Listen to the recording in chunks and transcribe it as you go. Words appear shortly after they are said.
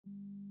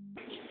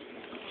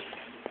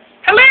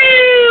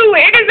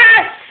it is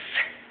us!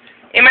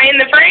 Am I in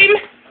the frame?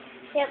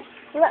 Yep.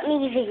 Let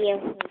me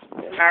video.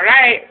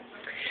 Alright.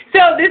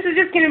 So this is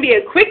just going to be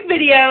a quick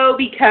video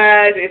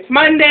because it's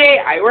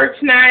Monday, I work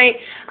tonight,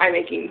 I'm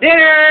making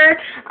dinner,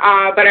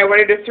 but I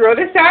wanted to throw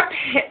this up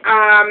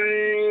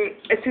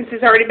since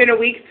it's already been a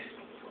week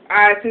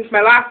since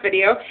my last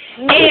video,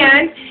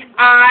 and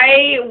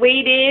I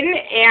weighed in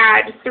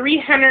at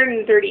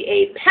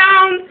 338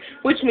 pounds,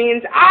 which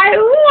means I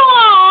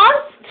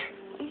lost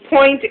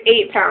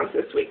 0.8 pounds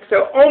this week,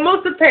 so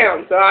almost a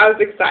pound, so I was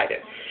excited.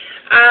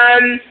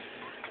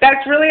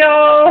 That's really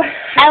all.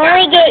 I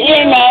want to get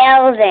your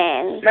nails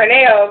in. My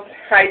nails.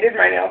 I did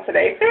my nails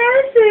today.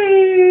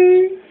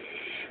 Fancy.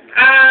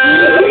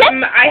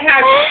 I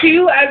have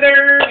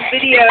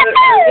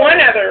one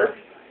other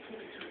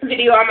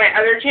video on my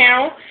other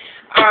channel.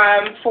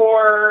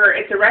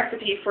 It's a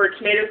recipe for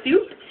tomato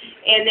soup,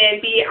 and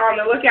then be on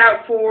the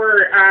lookout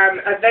for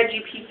a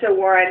veggie pizza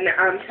one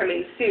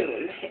coming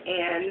soon.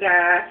 And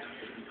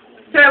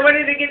so I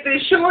wanted to get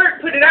this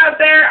short, put it out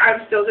there.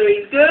 I'm still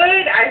doing good.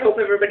 I hope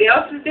everybody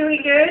else is doing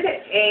good,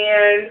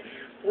 and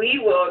we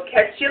will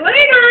catch you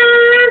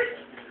later.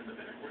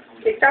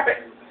 Okay, stop it.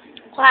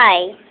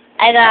 Why?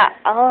 I got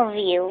all of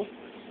you.